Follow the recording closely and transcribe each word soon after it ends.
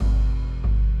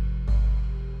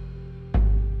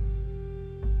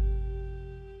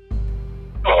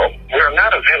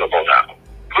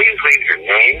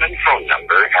name and phone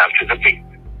number after the beep.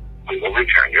 We will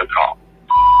return your call.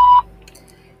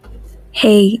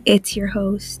 Hey, it's your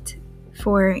host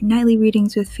for Nightly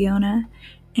Readings with Fiona,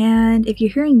 and if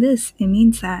you're hearing this, it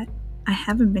means that I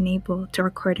haven't been able to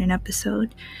record an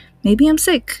episode. Maybe I'm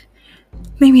sick,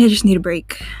 maybe I just need a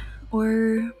break,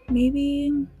 or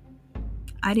maybe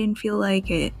I didn't feel like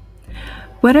it.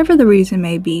 Whatever the reason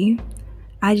may be,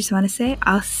 I just want to say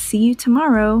I'll see you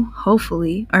tomorrow,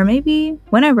 hopefully, or maybe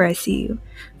whenever I see you.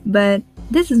 But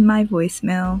this is my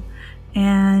voicemail,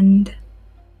 and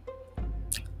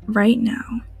right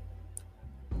now,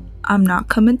 I'm not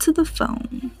coming to the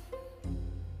phone.